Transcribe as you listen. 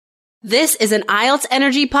This is an IELTS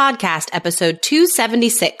Energy Podcast, episode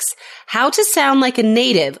 276, How to Sound Like a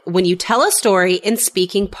Native When You Tell a Story in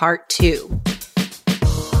Speaking Part 2.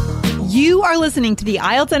 You are listening to the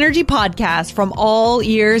IELTS Energy Podcast from All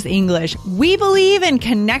Ears English. We believe in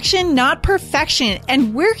connection, not perfection,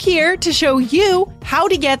 and we're here to show you how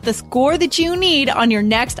to get the score that you need on your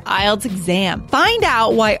next IELTS exam. Find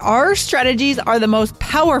out why our strategies are the most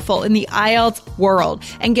powerful in the IELTS world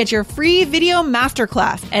and get your free video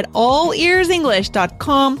masterclass at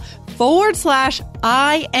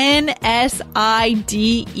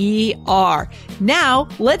allearsenglish.com/INSIDER. Now,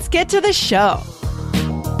 let's get to the show.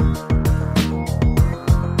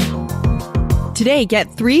 Today,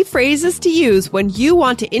 get 3 phrases to use when you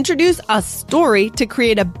want to introduce a story to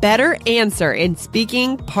create a better answer in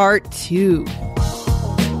Speaking Part 2.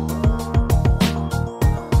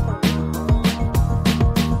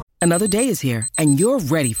 Another day is here, and you're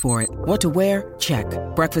ready for it. What to wear? Check.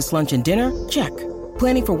 Breakfast, lunch, and dinner? Check.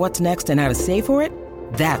 Planning for what's next and how to save for it?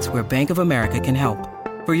 That's where Bank of America can help.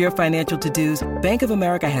 For your financial to-dos, Bank of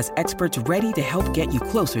America has experts ready to help get you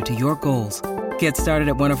closer to your goals. Get started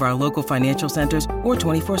at one of our local financial centers or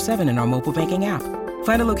 24/7 in our mobile banking app.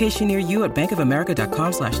 Find a location near you at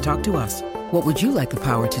bankofamerica.com/talktous. What would you like the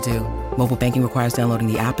power to do? Mobile banking requires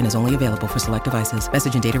downloading the app and is only available for select devices.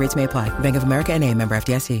 Message and data rates may apply. Bank of America N.A., member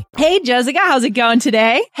FDIC. Hey, Jessica, how's it going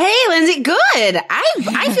today? Hey, Lindsay, good.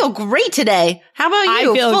 I feel great today. How about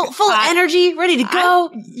you? Full of energy, ready to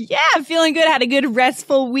go? I'm feeling good. Had a good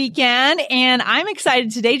restful weekend, and I'm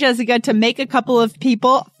excited today, Jessica, to make a couple of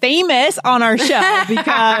people famous on our show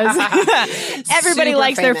because everybody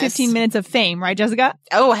likes their 15 minutes of fame, right, Jessica?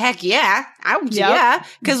 Oh, heck yeah. Yeah,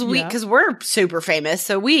 because we're super famous,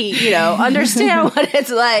 so we, understand what it's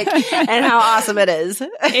like and how awesome it is.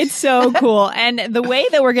 It's so cool. And the way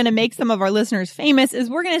that we're going to make some of our listeners famous is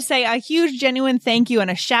we're going to say a huge, genuine thank you and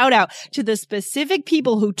a shout out to the specific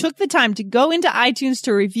people who took the time to go into iTunes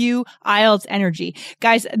to review IELTS Energy.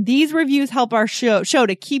 Guys, these reviews help our show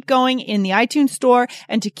to keep going in the iTunes store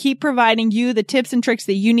and to keep providing you the tips and tricks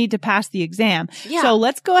that you need to pass the exam. Yeah. So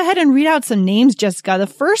let's go ahead and read out some names, Jessica. The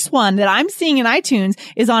first one that I'm seeing in iTunes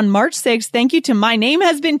is on March 6th. Thank you to My Name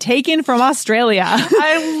Has Been Taken from Australia.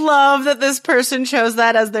 I love that this person chose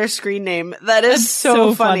that as their screen name. That is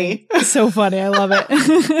so funny. So funny. I love it.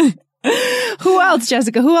 Who else,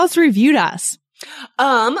 Jessica? Who else reviewed us?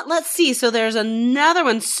 Let's see. So there's another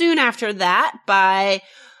one soon after that by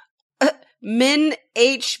Min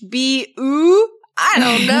HBU. I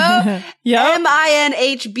don't know. Yep.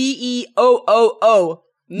 MINHBEOOO.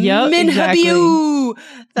 Yep, Minhabiu.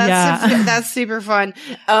 exactly. That's super fun.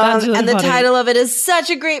 Really and the funny. title of it is such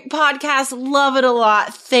a great podcast. Love it a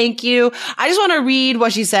lot. Thank you. I just want to read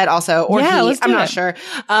what she said also, or I'm not sure.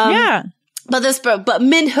 But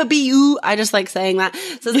Minhabiu, I just like saying that.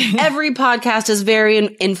 Says every podcast is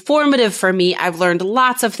very informative for me. I've learned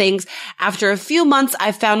lots of things. After a few months,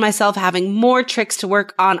 I found myself having more tricks to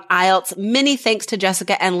work on IELTS. Many thanks to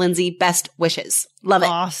Jessica and Lindsay. Best wishes. Love it.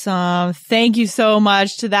 Awesome. Thank you so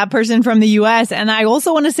much to that person from the U.S. And I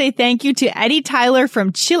also want to say thank you to Eddie Tyler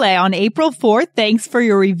from Chile on April 4th. Thanks for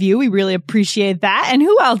your review. We really appreciate that. And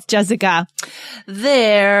who else, Jessica?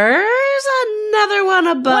 There's another one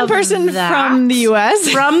above one person that. From the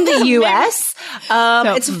U.S. From the U.S.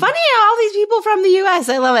 It's funny how all these people from the U.S.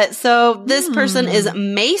 I love it. So this person is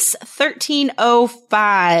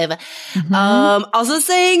Mace1305. Also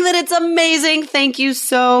saying that it's amazing. Thank you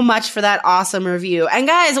so much for that awesome review. And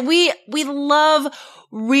guys, we love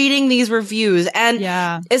reading these reviews,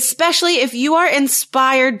 and especially if you are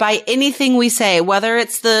inspired by anything we say, whether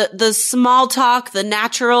it's the small talk, the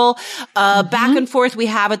natural back and forth we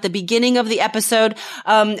have at the beginning of the episode,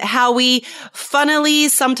 how we funnily,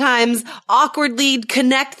 sometimes awkwardly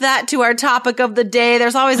connect that to our topic of the day.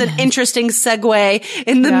 There's always an interesting segue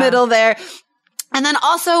in the middle there. And then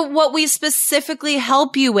also what we specifically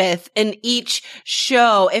help you with in each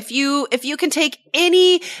show. If you can take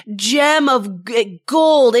any gem of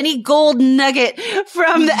gold, any gold nugget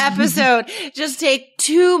from the episode, just take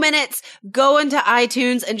 2 minutes, go into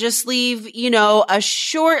iTunes and just leave, a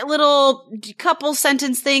short little couple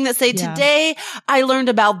sentence thing that say, today I learned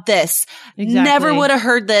about this. Exactly. Never would have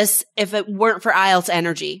heard this if it weren't for IELTS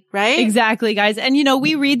Energy, right? Exactly, guys. And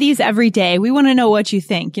we read these every day. We want to know what you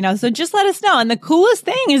think, so just let us know. And the coolest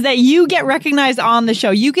thing is that you get recognized on the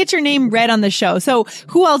show. You get your name read on the show. So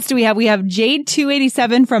who else do we have? We have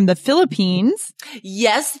Jade287 from the Philippines.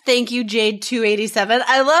 Yes. Thank you, Jade287.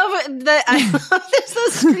 I love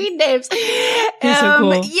those screen names. They're so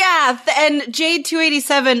cool. Yeah. And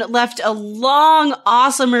Jade287 left a long,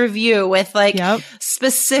 awesome review with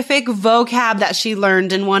specific vocab that she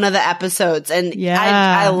learned in one of the episodes. And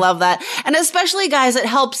I love that. And especially, guys, it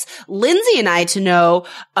helps Lindsay and I to know,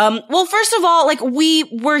 well, first of all, like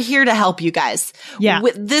we're here to help you guys. Yeah.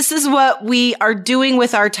 This is what we are doing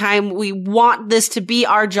with our time. We want this to be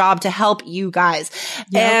our job to help you guys.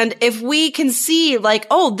 And if we can see like,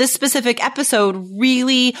 oh, this specific episode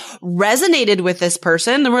really resonated with this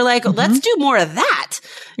person, then we're like, let's do more of that.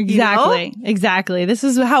 Exactly. You know? Exactly. This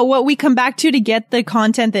is what we come back to get the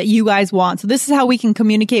content that you guys want. So this is how we can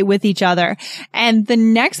communicate with each other. And the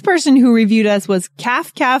next person who reviewed us was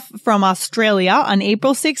Caf from Australia on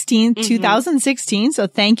April 16th, 2016. So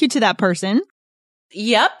thank you to that person.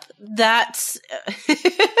 Yep. That's, but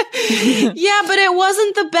it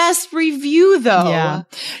wasn't the best review though. Yeah.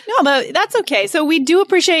 No, but that's okay. So we do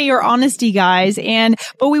appreciate your honesty, guys.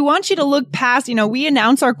 But we want you to look past, we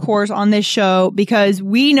announce our course on this show because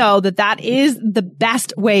we know that is the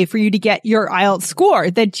best way for you to get your IELTS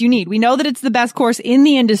score that you need. We know that it's the best course in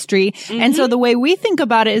the industry. And so the way we think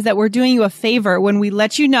about it is that we're doing you a favor when we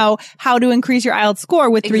let you know how to increase your IELTS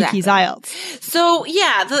score with 3 Keys IELTS. So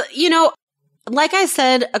like I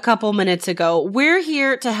said a couple minutes ago, we're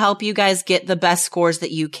here to help you guys get the best scores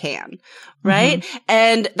that you can, right?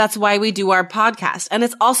 And that's why we do our podcast. And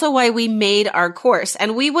it's also why we made our course.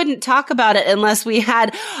 And we wouldn't talk about it unless we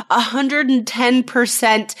had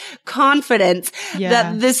 110% confidence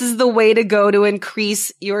that this is the way to go to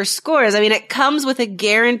increase your scores. I mean, it comes with a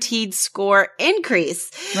guaranteed score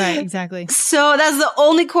increase. Right, exactly. So that's the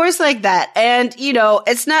only course like that. And,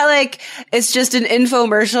 it's not like it's just an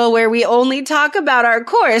infomercial where we only talk about our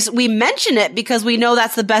course. We mention it because we know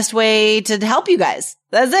that's the best way to help you guys.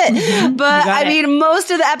 That's it. But I mean,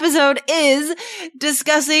 most of the episode is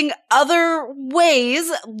discussing other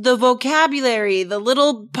ways, the vocabulary, the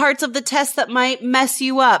little parts of the test that might mess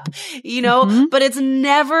you up, but it's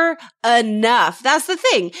never enough. That's the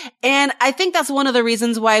thing. And I think that's one of the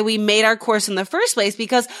reasons why we made our course in the first place,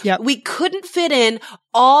 because we couldn't fit in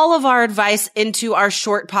all of our advice into our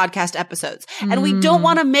short podcast episodes. And we don't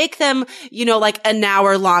want to make them, like an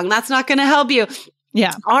hour long. That's not going to help you.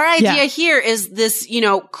 Yeah. Our idea here is this,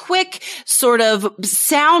 quick sort of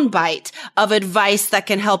soundbite of advice that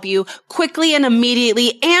can help you quickly and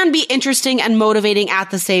immediately and be interesting and motivating at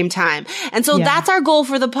the same time. And so that's our goal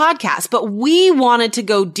for the podcast. But we wanted to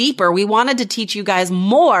go deeper. We wanted to teach you guys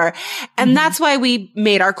more. And that's why we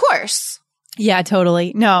made our course. Yeah,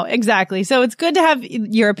 totally. No, exactly. So it's good to have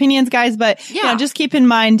your opinions, guys, but just keep in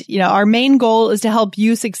mind, our main goal is to help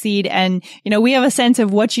you succeed. And, we have a sense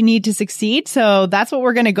of what you need to succeed. So that's what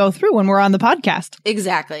we're going to go through when we're on the podcast.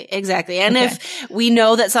 Exactly. And if we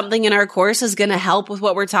know that something in our course is going to help with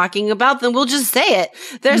what we're talking about, then we'll just say it.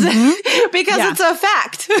 Because it's a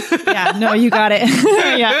fact. No, you got it.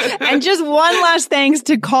 And just one last thanks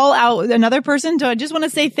to call out another person. So I just want to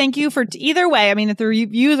say thank you for either way. I mean, if the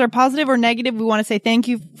reviews are positive or negative, we want to say thank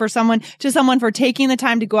you for someone for taking the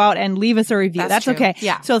time to go out and leave us a review. That's okay.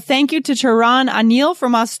 Yeah. So thank you to Charan Anil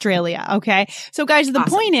from Australia. Okay. So guys, the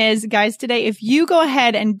point is, guys, today, if you go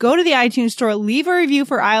ahead and go to the iTunes store, leave a review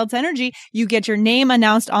for IELTS Energy, you get your name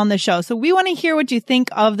announced on the show. So we want to hear what you think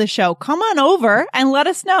of the show. Come on over and let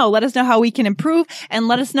us know. Let us know how we can improve and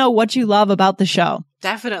let us know what you love about the show.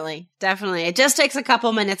 Definitely. It just takes a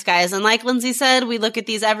couple minutes, guys. And like Lindsay said, we look at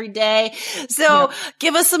these every day. So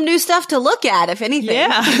give us some new stuff to look at, if anything.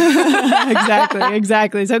 Yeah,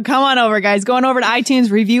 exactly. So come on over, guys. Go on over to iTunes,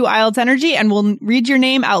 review IELTS Energy, and we'll read your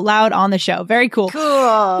name out loud on the show. Very cool.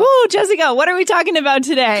 Woo, Jessica, what are we talking about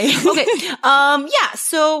today? Okay.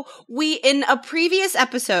 So in a previous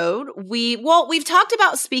episode, we've talked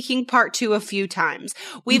about speaking part 2 a few times.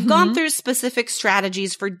 We've gone through specific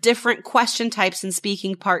strategies for different question types in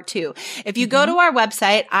speaking part 2. If you go to our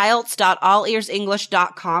website,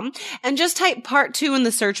 IELTS.allearsenglish.com, and just type part 2 in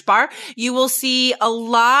the search bar, you will see a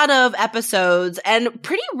lot of episodes and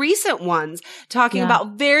pretty recent ones talking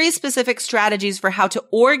about very specific strategies for how to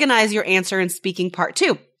organize your answer in speaking part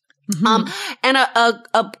 2. And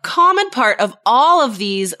a common part of all of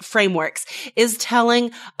these frameworks is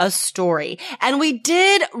telling a story. And we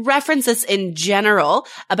did reference this in general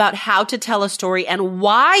about how to tell a story and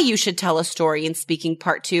why you should tell a story in Speaking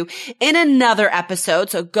Part 2 in another episode.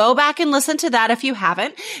 So go back and listen to that if you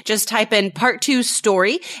haven't. Just type in Part 2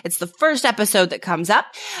 story. It's the first episode that comes up.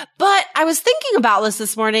 But I was thinking about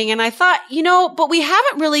this morning and I thought, but we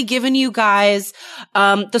haven't really given you guys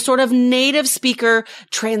the sort of native speaker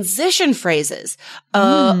transition phrases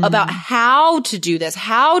about how to do this.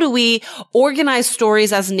 How do we organize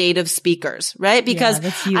stories as native speakers, right? Because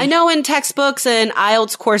I know in textbooks and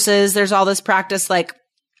IELTS courses, there's all this practice like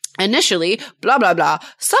initially, blah, blah, blah.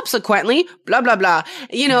 Subsequently, blah, blah, blah.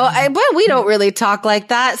 But we don't really talk like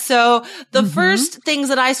that. So the first things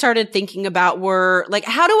that I started thinking about were like,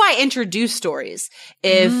 how do I introduce stories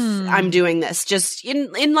if I'm doing this just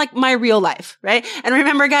in like my real life, right? And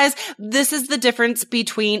remember guys, this is the difference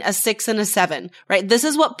between a 6 and a 7, right? This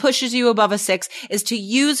is what pushes you above a 6 is to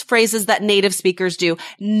use phrases that native speakers do,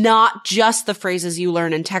 not just the phrases you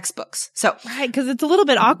learn in textbooks. So, right. Cause it's a little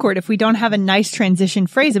bit awkward if we don't have a nice transition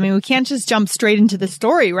phrase. I mean, we can't just jump straight into the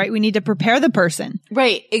story, right? We need to prepare the person.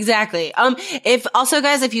 Right. Exactly.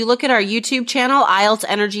 If you look at our YouTube channel, IELTS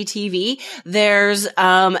Energy TV, there's,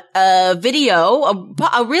 a video,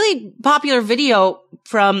 a really popular video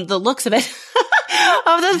from the looks of it.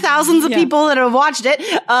 Of the thousands of people that have watched it.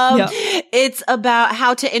 It's about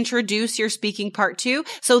how to introduce your Speaking Part 2.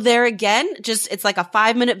 So there again, it's like a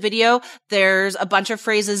 5-minute video. There's a bunch of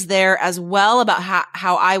phrases there as well about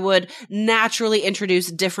how I would naturally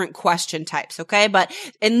introduce different question types. Okay. But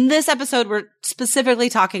in this episode, we're specifically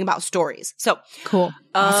talking about stories. So cool.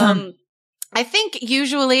 Awesome. I think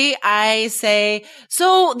usually I say,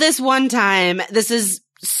 so this one time, this is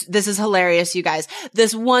hilarious, you guys.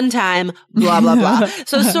 This one time, blah, blah, blah.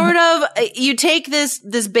 So sort of, you take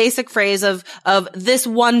this basic phrase of this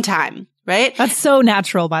one time, right? That's so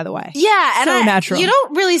natural, by the way. Yeah. And so natural. You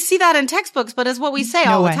don't really see that in textbooks, but it's what we say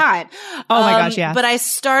all the time. Oh my gosh, yeah. But I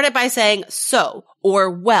started by saying so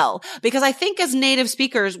or well, because I think as native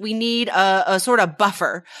speakers, we need a sort of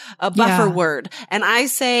buffer word. And I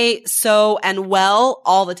say so and well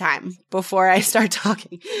all the time before I start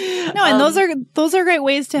talking. No, and those are great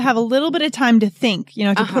ways to have a little bit of time to think,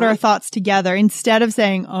 to put our thoughts together instead of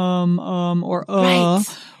saying or right.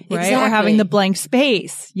 Exactly. Or having the blank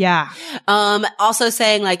space. Yeah. Also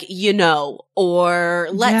saying like, or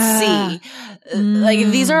let's see. Like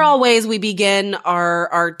these are all ways we begin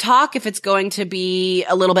our talk if it's going to be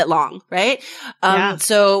a little bit long, right?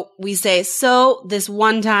 So we say, so this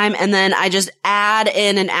one time, and then I just add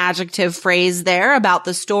in an adjective phrase there about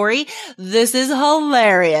the story. This is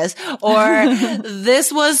hilarious, or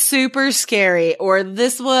this was super scary, or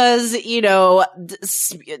this was,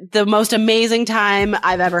 the most amazing time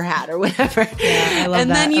I've ever had, or whatever. Yeah, I love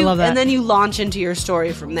that. I love that. And then you launch into your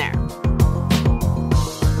story from there.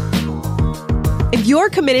 If you're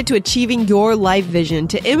committed to achieving your life vision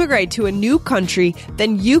to immigrate to a new country,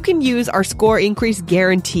 then you can use our Score Increase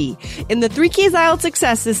Guarantee. In the 3 Keys IELTS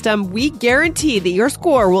Success System, we guarantee that your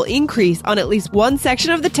score will increase on at least one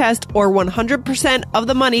section of the test, or 100% of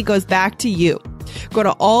the money goes back to you. Go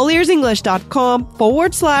to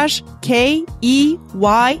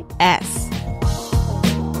allearsenglish.com/KEYS.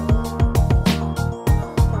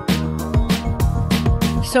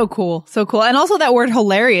 So cool. So cool. And also that word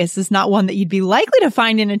hilarious is not one that you'd be likely to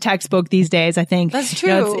find in a textbook these days, I think. That's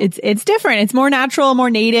true. It's different. It's more natural, more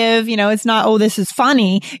native. It's not, oh, this is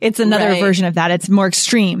funny. It's another version of that. It's more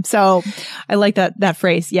extreme. So I like that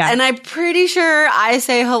phrase. Yeah. And I'm pretty sure I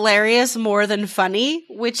say hilarious more than funny,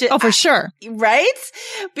 which oh, for sure. Right?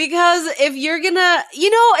 Because if you're gonna,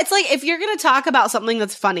 it's like if you're gonna talk about something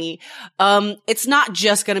that's funny, it's not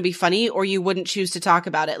just gonna be funny or you wouldn't choose to talk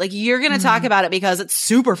about it. Like you're gonna talk about it because it's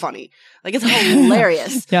super funny. Like it's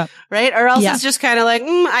hilarious. Yeah. Right? Or else it's just kind of like,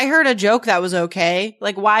 I heard a joke that was okay.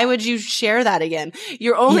 Like, why would you share that again?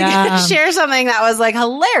 You're only going to share something that was like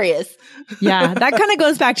hilarious. Yeah. That kind of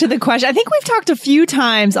goes back to the question. I think we've talked a few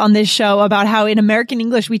times on this show about how in American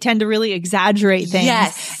English, we tend to really exaggerate things.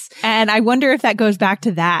 Yes. And I wonder if that goes back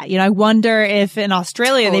to that. I wonder if in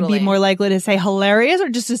Australia they'd be more likely to say hilarious or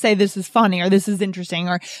just to say this is funny or this is interesting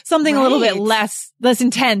or something a little bit less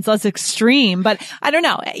intense, less extreme. But I don't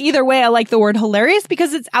know. Either way, I like the word hilarious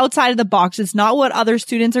because it's outside of the box. It's not what other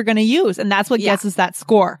students are going to use. And that's what gets us that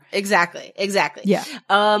score. Exactly. Yeah.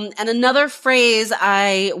 And another phrase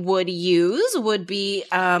I would use would be,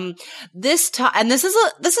 and this is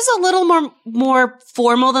a little more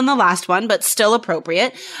formal than the last one, but still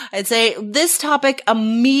appropriate. I'd say this topic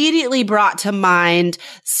immediately brought to mind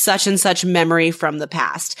such and such memory from the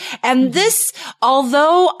past. And this,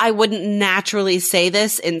 although I wouldn't naturally say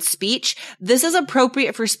this in speech, this is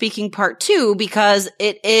appropriate for speaking part 2 because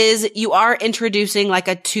you are introducing like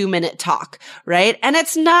a 2-minute talk, right? And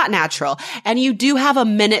it's not natural. And you do have a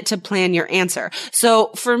minute to plan your answer.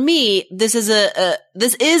 So for me, this is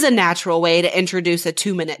a natural way to introduce a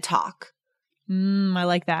 2-minute talk. I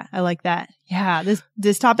like that. I like that. Yeah.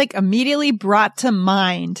 This topic immediately brought to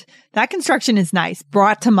mind. That construction is nice.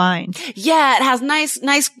 Brought to mind. Yeah. It has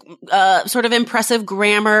nice, sort of impressive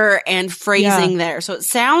grammar and phrasing there. So it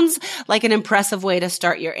sounds like an impressive way to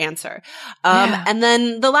start your answer. And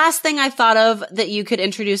then the last thing I thought of that you could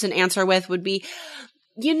introduce an answer with would be,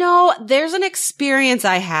 there's an experience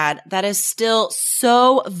I had that is still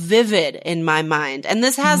so vivid in my mind. And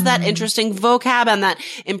this has that interesting vocab and that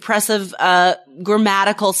impressive,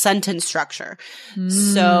 grammatical sentence structure.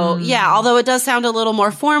 So yeah, although it does sound a little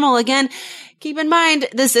more formal, again, keep in mind,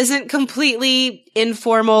 this isn't completely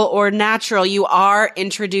informal or natural. You are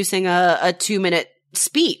introducing a 2-minute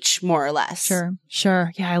speech, more or less.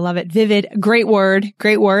 Sure. Yeah, I love it. Vivid. Great word.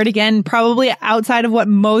 Again, probably outside of what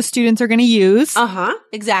most students are going to use.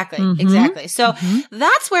 Exactly. So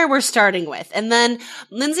that's where we're starting with. And then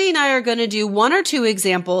Lindsay and I are going to do 1 or 2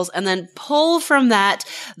 examples and then pull from that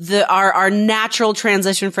our natural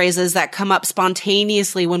transition phrases that come up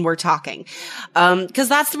spontaneously when we're talking. Cause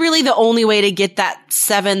that's really the only way to get that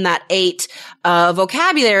 7, that 8,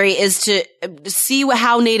 vocabulary is to see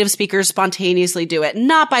how native speakers spontaneously do it,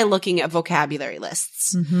 not by looking at vocabulary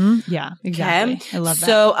lists. Yeah, exactly. Okay? I love that.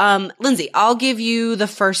 So, Lindsay, I'll give you the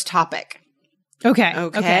first topic. Okay.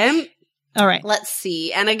 All right. Let's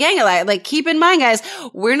see. And again, like keep in mind, guys,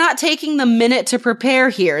 we're not taking the minute to prepare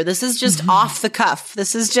here. This is just off the cuff.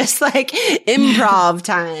 This is just like improv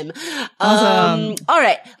time. Awesome. All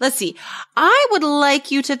right. Let's see. I would like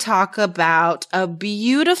you to talk about a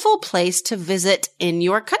beautiful place to visit in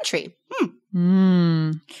your country.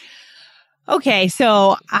 Okay,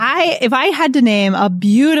 so if I had to name a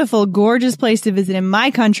beautiful, gorgeous place to visit in my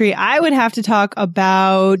country, I would have to talk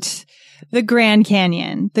about the Grand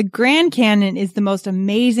Canyon. The Grand Canyon is the most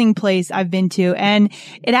amazing place I've been to, and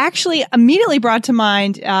it actually immediately brought to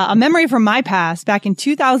mind a memory from my past. Back in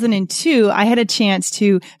 2002, I had a chance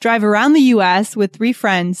to drive around the U.S. with 3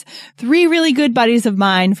 friends, 3 really good buddies of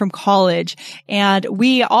mine from college, and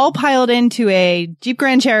we all piled into a Jeep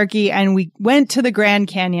Grand Cherokee, and we went to the Grand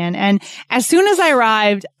Canyon. And as soon as I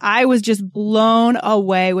arrived, I was just blown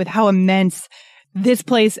away with how immense this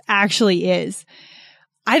place actually is.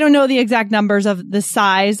 I don't know the exact numbers of the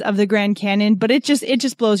size of the Grand Canyon, but it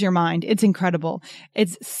just blows your mind. It's incredible.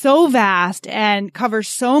 It's so vast and covers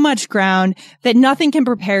so much ground that nothing can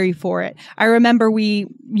prepare you for it. I remember we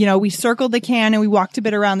circled the canyon, we walked a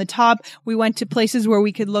bit around the top. We went to places where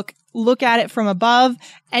we could look at it from above,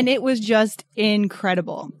 and it was just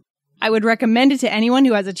incredible. I would recommend it to anyone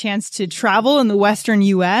who has a chance to travel in the Western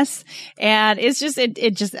U.S. And it's just,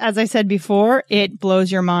 it just, as I said before, it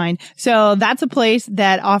blows your mind. So that's a place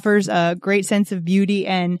that offers a great sense of beauty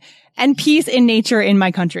and peace in nature in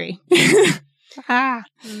my country. That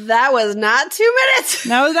was not 2 minutes.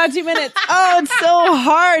 That was not 2 minutes. Oh, it's so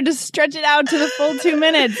hard to stretch it out to the full 2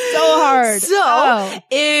 minutes. So hard. So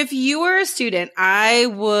if you were a student, I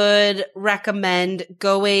would recommend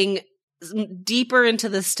going deeper into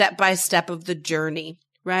the step-by-step of the journey,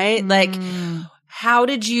 right? Like, how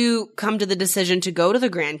did you come to the decision to go to the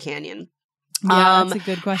Grand Canyon? Yeah, that's a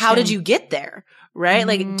good question. How did you get there? Right?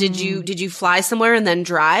 Like, did you fly somewhere and then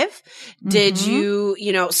drive? Did you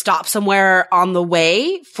stop somewhere on the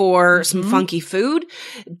way for some funky food?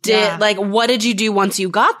 What did you do once you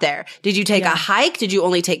got there? Did you take a hike? Did you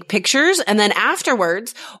only take pictures? And then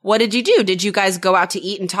afterwards, what did you do? Did you guys go out to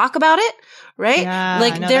eat and talk about it? Right?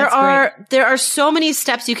 Yeah, there are so many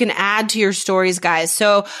steps you can add to your stories, guys.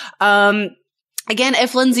 So, again,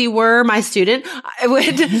 if Lindsay were my student, I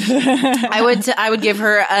would give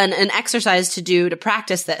her an exercise to do to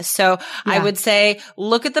practice this. So I would say,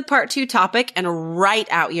 look at the part 2 topic and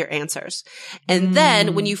write out your answers. And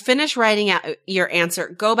then when you finish writing out your answer,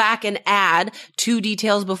 go back and add 2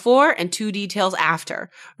 details before and 2 details after,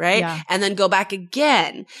 right? Yeah. And then go back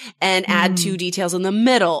again and add 2 details in the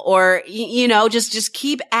middle, or, just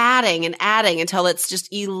keep adding and adding until it's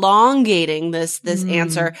just elongating this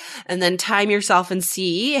answer, and then time yourself and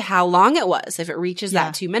see how long it was if it reaches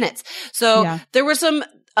that 2 minutes. So there were some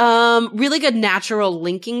really good natural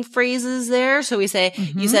linking phrases there. So we say,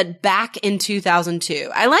 you said back in 2002.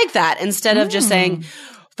 I like that instead of just saying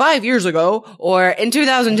 5 years ago or in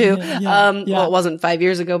 2002. Well, it wasn't 5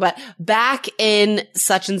 years ago, but back in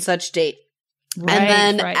such and such date. Right,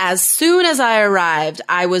 and then as soon as I arrived,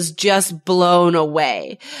 I was just blown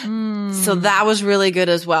away. So that was really good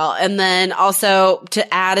as well. And then also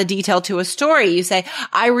to add a detail to a story, you say,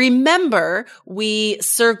 I remember we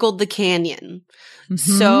circled the canyon.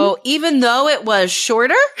 So even though it was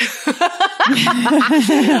shorter,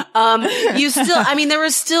 you still, there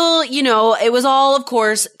was still, it was all, of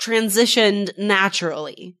course, transitioned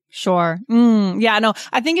naturally. Sure. Yeah, no,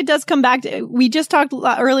 I think it does come back to, we just talked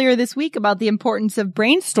earlier this week about the importance of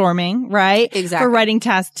brainstorming, right? Exactly. For writing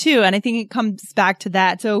tasks too. And I think it comes back to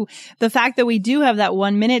that. So the fact that we do have that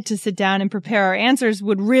 1 minute to sit down and prepare our answers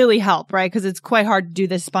would really help, right? Because it's quite hard to do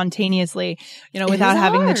this spontaneously, without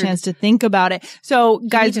having the chance to think about it. So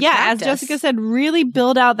guys, as Jessica said, really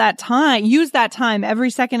build out that time, use that time, every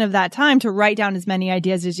second of that time to write down as many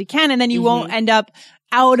ideas as you can. And then you won't end up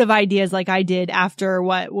out of ideas like I did after,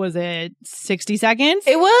 what was it, 60 seconds?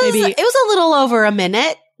 It was a little over a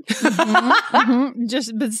minute.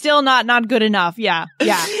 But still not good enough. Yeah.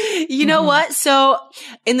 You know what? So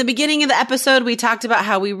in the beginning of the episode, we talked about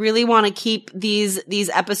how we really want to keep these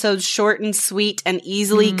episodes short and sweet and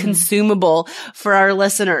easily consumable for our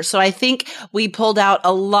listeners. So I think we pulled out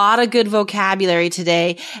a lot of good vocabulary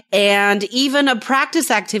today and even a practice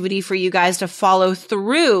activity for you guys to follow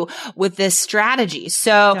through with this strategy.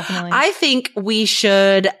 So definitely. I think we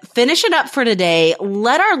should finish it up for today.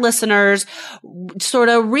 Let our listeners sort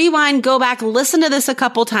of rewind, go back, listen to this a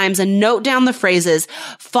couple times and note down the phrases,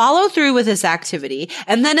 follow through with this activity.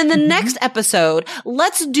 And then in the next episode,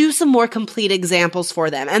 let's do some more complete examples for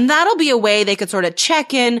them. And that'll be a way they could sort of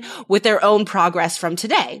check in with their own progress from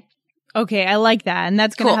today. Okay, I like that. And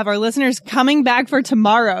that's going to have our listeners coming back for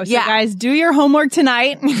tomorrow. So guys, do your homework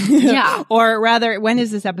tonight. Or rather, when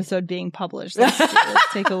is this episode being published? Let's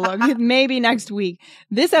take a look. Maybe next week.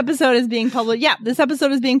 This episode is being published. Yeah, this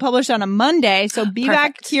episode is being published on a Monday. So be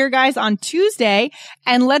back here, guys, on Tuesday.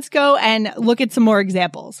 And let's go and look at some more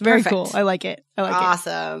examples. Very cool. I like it.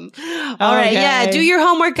 Awesome. All right. Yeah. Do your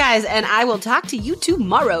homework, guys. And I will talk to you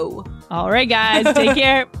tomorrow. All right, guys. Take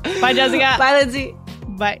care. Bye, Jessica. Bye, Lindsay.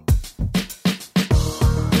 Bye.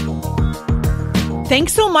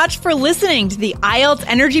 Thanks so much for listening to the IELTS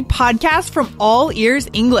Energy Podcast from All Ears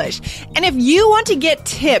English. And if you want to get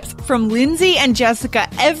tips from Lindsay and Jessica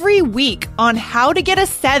every week on how to get a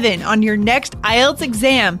 7 on your next IELTS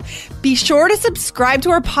exam, be sure to subscribe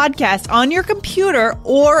to our podcast on your computer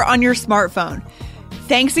or on your smartphone.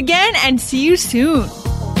 Thanks again and see you soon.